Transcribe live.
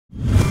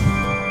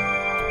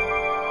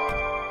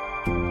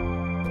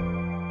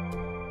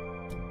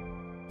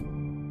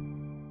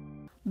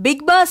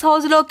Big boss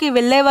హౌస్లోకి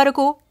వెళ్లే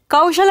వరకు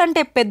కౌశల్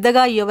అంటే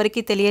పెద్దగా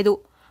ఎవరికీ తెలియదు.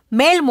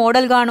 మేల్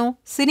మోడల్ గాను,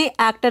 సినీ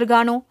యాక్టర్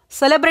గాను,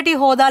 సెలబ్రిటీ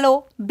హోదాలో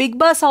బిగ్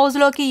బాస్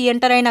హౌస్లోకి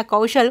ఎంటర్ అయిన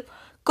కౌశల్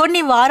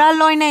కొన్ని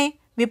వారాల్లోనే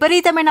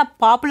విపరీతమైన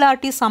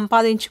పాపులారిటీ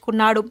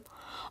సంపాదించుకున్నాడు.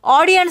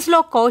 ఆడియన్స్లో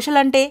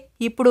కౌశల్ అంటే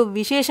ఇప్పుడు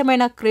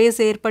విశేషమైన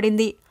క్రేజ్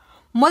ఏర్పడింది.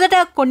 మొదట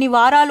కొన్ని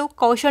వారాలు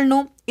కౌశల్ను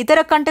ఇతర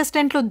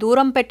కంటెస్టెంట్లు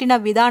దూరం పెట్టిన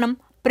విధానం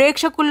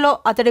ప్రేక్షకుల్లో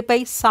అతడిపై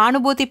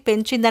సానుభూతి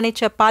పెంచిందని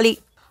చెప్పాలి.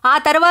 ఆ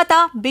తర్వాత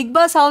బిగ్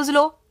బాస్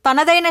హౌస్లో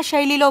తనదైన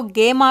శైలిలో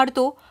గేమ్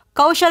ఆడుతూ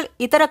కౌశల్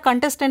ఇతర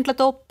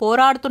కంటెస్టెంట్లతో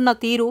పోరాడుతున్న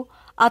తీరు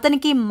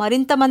అతనికి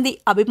మరింత మంది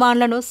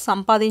అభిమానులను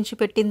సంపాదించి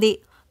పెట్టింది.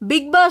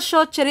 బిగ్ బాస్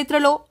షో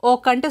చరిత్రలో ఓ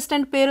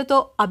కంటెస్టెంట్ పేరుతో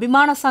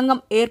అభిమాన సంఘం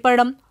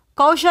ఏర్పడడం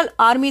కౌశల్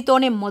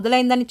ఆర్మీతోనే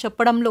మొదలైందని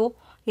చెప్పడంలో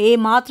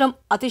ఏమాత్రం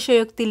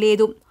అతిశయోక్తి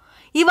లేదు.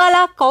 ఇవాళ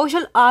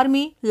కౌశల్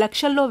ఆర్మీ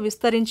లక్షల్లో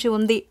విస్తరించి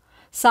ఉంది.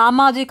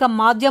 సామాజిక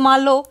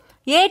మాధ్యమాల్లో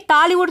ఏ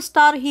టాలీవుడ్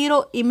స్టార్ హీరో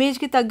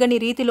ఇమేజ్కి తగ్గని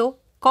రీతిలో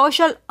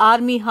కౌశల్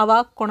ఆర్మీ హవా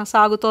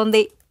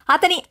కొనసాగుతోంది.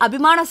 అతని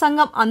అభిమాన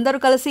సంఘం అందరూ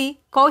కలిసి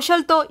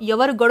కౌశల్తో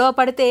ఎవరు గొడవ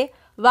పడితే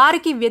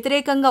వారికి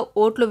వ్యతిరేకంగా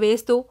ఓట్లు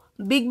వేస్తూ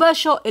బిగ్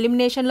బాస్ షో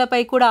ఎలిమినేషన్లపై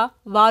కూడా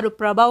వారు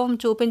ప్రభావం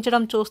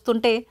చూపించడం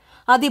చూస్తుంటే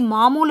అది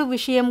మామూలు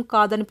విషయం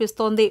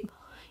కాదనిపిస్తోంది.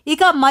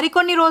 ఇక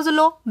మరికొన్ని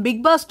రోజుల్లో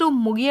బిగ్ బాస్ 2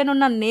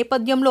 ముగియనున్న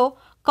నేపథ్యంలో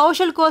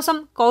కౌశల్ కోసం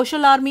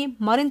కౌశల్ ఆర్మీ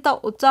మరింత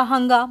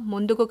ఉత్సాహంగా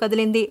ముందుకు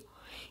కదిలింది.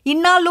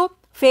 ఇన్నాళ్ళు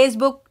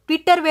ఫేస్బుక్,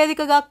 ట్విట్టర్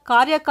వేదికగా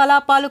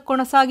కార్యకలాపాలు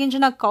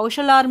కొనసాగించిన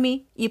కౌశల్ ఆర్మీ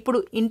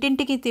ఇప్పుడు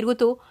ఇంటింటికి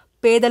తిరుగుతూ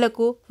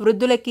పేదలకు,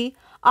 వృద్ధులకి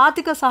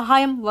ఆర్థిక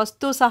సహాయం,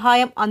 వస్తు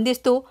సహాయం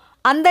అందిస్తూ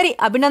అందరి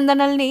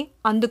అభినందనల్ని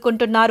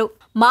అందుకుంటున్నారు.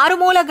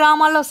 మారుమూల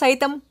గ్రామాల్లో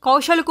సైతం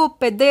కౌశల్కు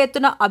పెద్ద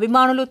ఎత్తున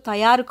అభిమానులు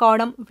తయారు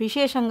కావడం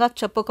విశేషంగా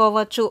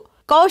చెప్పుకోవచ్చు.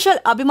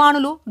 కౌశల్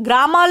అభిమానులు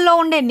గ్రామాల్లో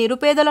ఉండే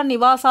నిరుపేదల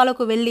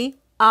నివాసాలకు వెళ్లి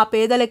ఆ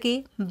పేదలకి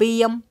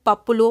బియ్యం,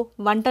 పప్పులు,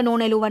 వంట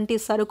నూనెలు వంటి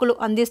సరుకులు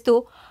అందిస్తూ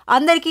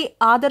అందరికీ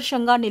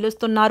ఆదర్శంగా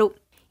నిలుస్తున్నారు.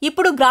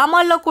 ఇప్పుడు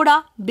గ్రామాల్లో కూడా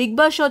బిగ్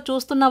బాస్ షో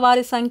చూస్తున్న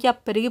వారి సంఖ్య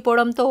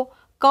పెరిగిపోవడంతో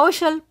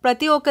కౌశల్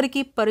ప్రతి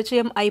ఒక్కరికి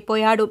పరిచయం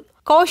అయిపోయాడు.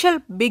 కౌశల్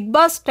బిగ్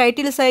బాస్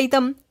టైటిల్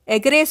సైతం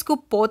ఎగరేసుకు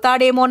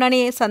పోతాడేమోననే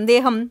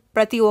సందేహం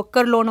ప్రతి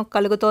ఒక్కరిలోనూ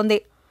కలుగుతోంది.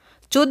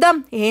 చూద్దాం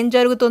ఏం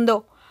జరుగుతుందో.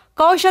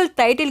 కౌశల్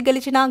టైటిల్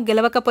గెలిచినా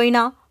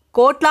గెలవకపోయినా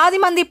కోట్లాది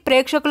మంది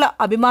ప్రేక్షకుల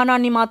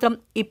అభిమానాన్ని మాత్రం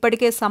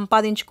ఇప్పటికే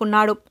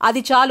సంపాదించుకున్నాడు.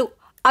 అది చాలు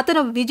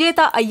అతను విజేత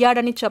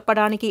అయ్యాడని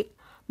చెప్పడానికి.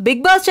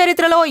 బిగ్ బాస్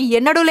చరిత్రలో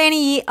ఎన్నడూ లేని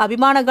ఈ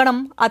అభిమాన గణం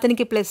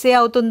అతనికి ప్లస్సే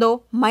అవుతుందో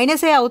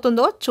మైనసే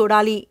అవుతుందో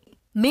చూడాలి.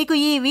 మీకు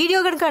ఈ వీడియో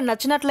కనుక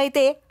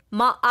నచ్చినట్లయితే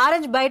మా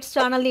ఆరెంజ్ బైట్స్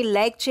ఛానల్ని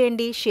లైక్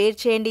చేయండి, షేర్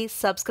చేయండి,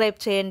 సబ్స్క్రైబ్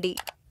చేయండి.